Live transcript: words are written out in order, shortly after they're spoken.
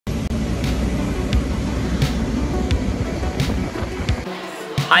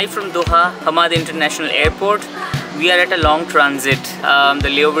Hi from Doha, Hamad International Airport. We are at a long transit. The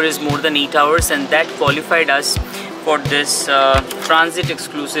layover is more than 8 hours, and that qualified us for this transit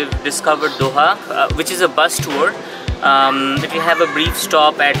exclusive Discover Doha, which is a bus tour. It will have a brief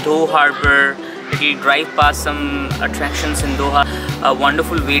stop at Doha Harbour. It will drive past some attractions in Doha. A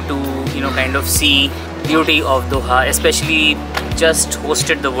wonderful way to kind of see beauty of Doha, especially just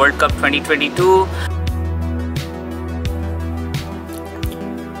hosted the World Cup 2022.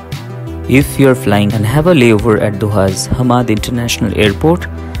 If you're flying and have a layover at Doha's Hamad International Airport,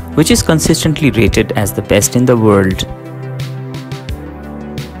 which is consistently rated as the best in the world,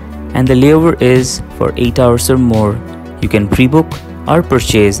 and the layover is for 8 hours or more, you can pre-book or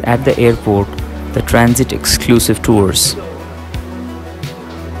purchase at the airport the transit exclusive tours.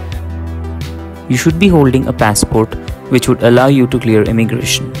 You should be holding a passport which would allow you to clear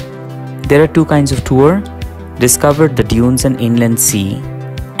immigration. There are two kinds of tour: Discover the Dunes and Inland Sea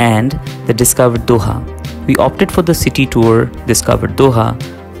and the Discover Doha. We opted for the city tour Discover Doha,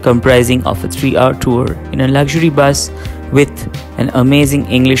 comprising of a 3-hour tour in a luxury bus with an amazing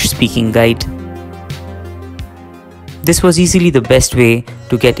English-speaking guide. This was easily the best way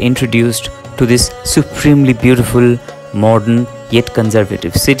to get introduced to this supremely beautiful, modern yet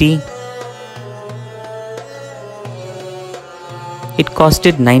conservative city. It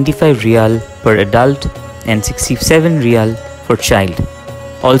costed 95 Riyal per adult and 67 Riyal for child.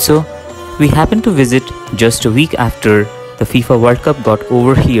 Also, we happened to visit just a week after the FIFA World Cup got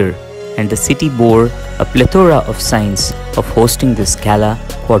over here, and the city bore a plethora of signs of hosting this gala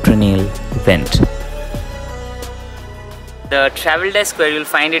quadrennial event. The travel desk where you'll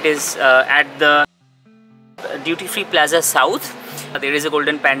find it is at the duty-free plaza south. There is a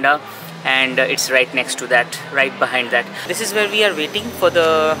golden panda, and it's right next to that, right behind that. This is where we are waiting for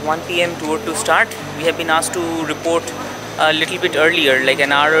the 1 PM tour to start. We have been asked to report a little bit earlier, like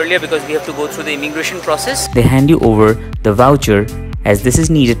an hour earlier, because we have to go through the immigration process. They hand you over the voucher, as this is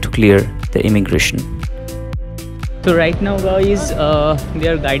needed to clear the immigration. So right now, guys, they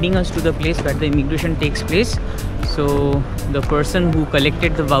are guiding us to the place where the immigration takes place. So the person who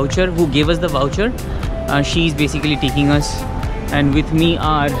collected the voucher, who gave us the voucher, she is basically taking us, and with me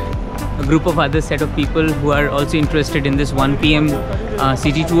are a group of other set of people who are also interested in this 1 PM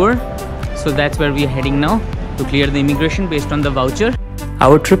city tour. So that's where we are heading now, to clear the immigration based on the voucher.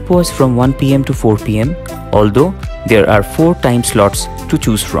 Our trip was from 1 PM to 4 PM, although there are 4 time slots to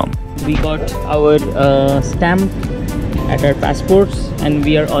choose from. We got our stamp at our passports, and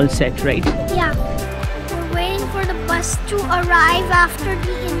we are all set, right? Yeah. We're waiting for the bus to arrive after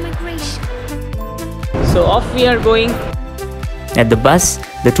the immigration. So off we are going. At the bus,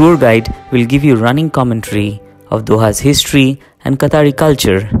 the tour guide will give you running commentary of Doha's history and Qatari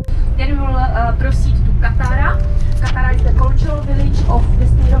culture. Then we will proceed to Katara. Katara is the cultural village of the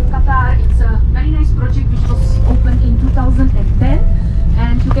state of Qatar. It's a very nice project which was opened in 2010,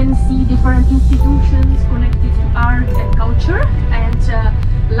 and you can see different institutions connected to art and culture. And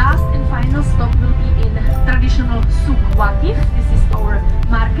last and final stop will be in traditional Souq Waqif. This is our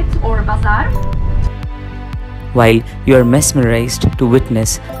market or bazaar. While you are mesmerized to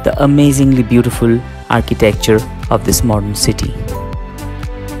witness the amazingly beautiful architecture of this modern city.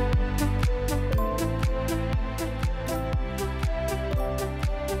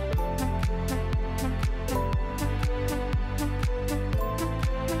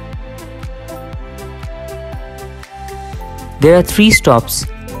 There are 3 stops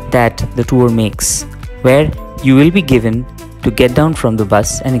that the tour makes, where you will be given to get down from the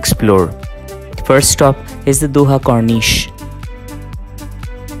bus and explore. The first stop is the Doha Corniche.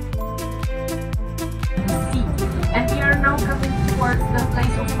 And we are now coming towards the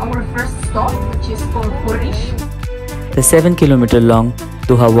place of our first stop, which is called Corniche. The 7-kilometer long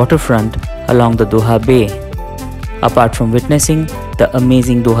Doha waterfront along the Doha Bay. Apart from witnessing the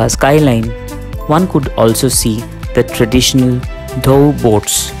amazing Doha skyline, one could also see the traditional Doha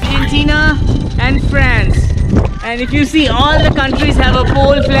boats. Argentina and France, and if you see, all the countries have a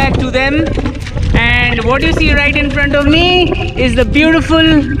pole flag to them, and what you see right in front of me is the beautiful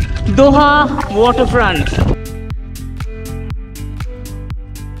Doha waterfront.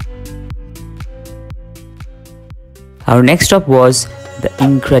 Our next stop was the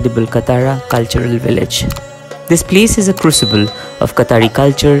incredible Katara Cultural Village. This place is a crucible of Qatari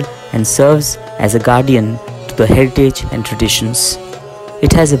culture and serves as a guardian to the heritage and traditions.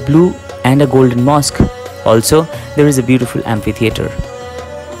 It has a blue and a golden mosque. Also, there is a beautiful amphitheater.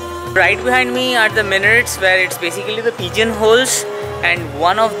 Right behind me are the minarets, where it's basically the pigeon holes, and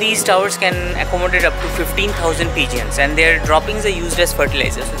one of these towers can accommodate up to 15,000 pigeons, and their droppings are used as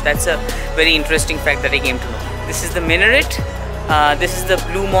fertilizer. So that's a very interesting fact that I came to know. This is the minaret, This is the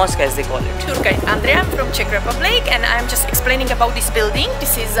Blue Mosque, as they call it. Turkey. Andrea, I'm from Czech Republic, and I'm just explaining about this building.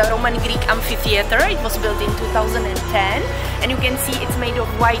 This is a Roman Greek amphitheater. It was built in 2010, and you can see it's made of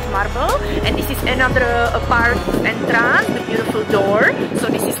white marble. And this is another part of entrance, the beautiful door. So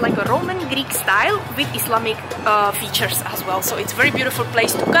this is like a Roman Greek style with Islamic features as well. So it's a very beautiful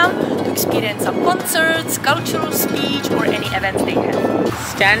place to come to experience some concerts, cultural speech, or any events they have.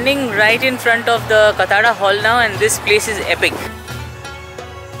 Standing right in front of the Katara Hall now, and this place is epic.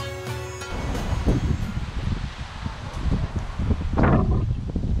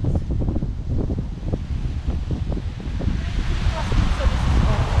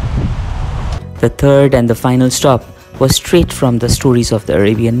 The third and the final stop was straight from the stories of the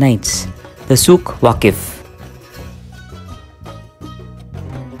Arabian Nights, the Souq Waqif.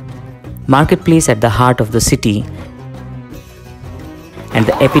 Marketplace at the heart of the city and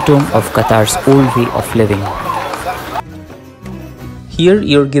the epitome of Qatar's old way of living. Here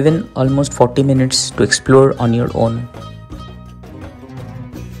you're given almost 40 minutes to explore on your own.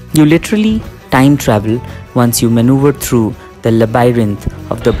 You literally time travel once you maneuver through the labyrinth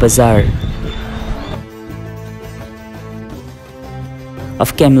of the bazaar,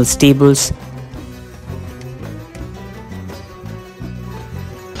 of camel stables,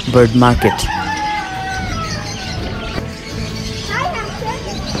 bird market,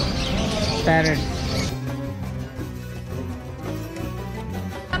 Parrot.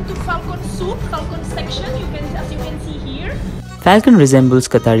 Come to Falcon Souq, Falcon section. As you can see here. Falcon resembles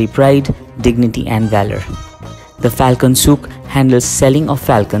Qatari pride, dignity and valor. The Falcon Souq handles selling of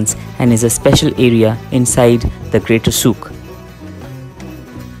falcons and is a special area inside the greater Souq.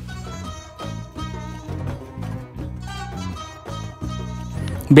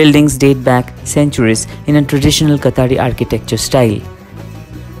 Buildings date back centuries in a traditional Qatari architecture style.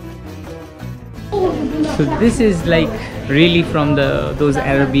 So this is like really from those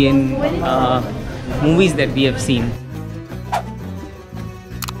Arabian movies that we have seen.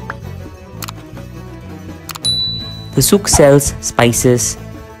 The Souq sells spices,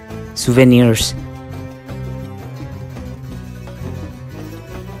 souvenirs,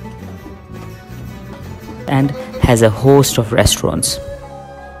 and has a host of restaurants.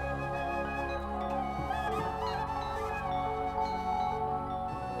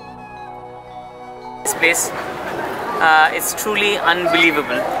 This place, it's truly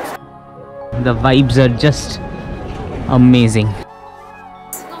unbelievable. The vibes are just amazing.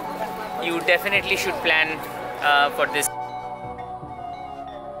 You definitely should plan for this.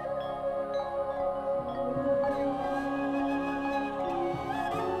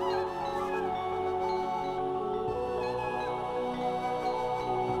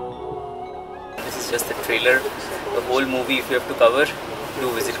 This is just the trailer. The whole movie, if you have to cover, do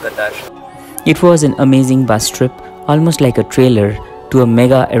visit Qatar. It was an amazing bus trip, almost like a trailer to a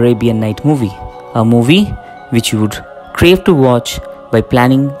mega Arabian Night movie. A movie which you would crave to watch by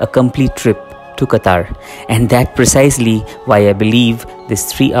planning a complete trip to Qatar. And that's precisely why I believe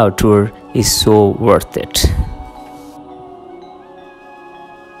this 3-hour tour is so worth it.